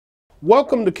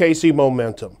Welcome to KC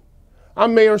Momentum.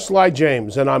 I'm Mayor Sly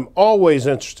James, and I'm always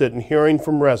interested in hearing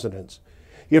from residents.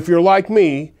 If you're like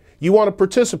me, you want to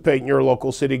participate in your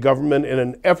local city government in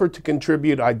an effort to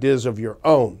contribute ideas of your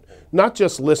own, not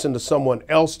just listen to someone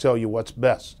else tell you what's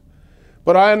best.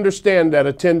 But I understand that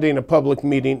attending a public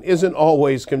meeting isn't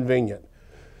always convenient.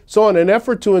 So in an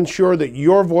effort to ensure that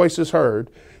your voice is heard,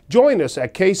 join us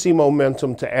at KC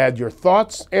Momentum to add your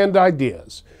thoughts and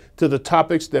ideas to the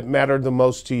topics that matter the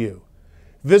most to you.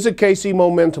 Visit KC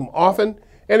Momentum often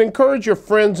and encourage your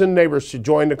friends and neighbors to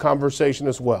join the conversation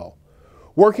as well.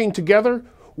 Working together,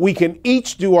 we can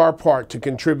each do our part to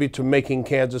contribute to making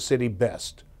Kansas City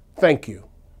best. Thank you.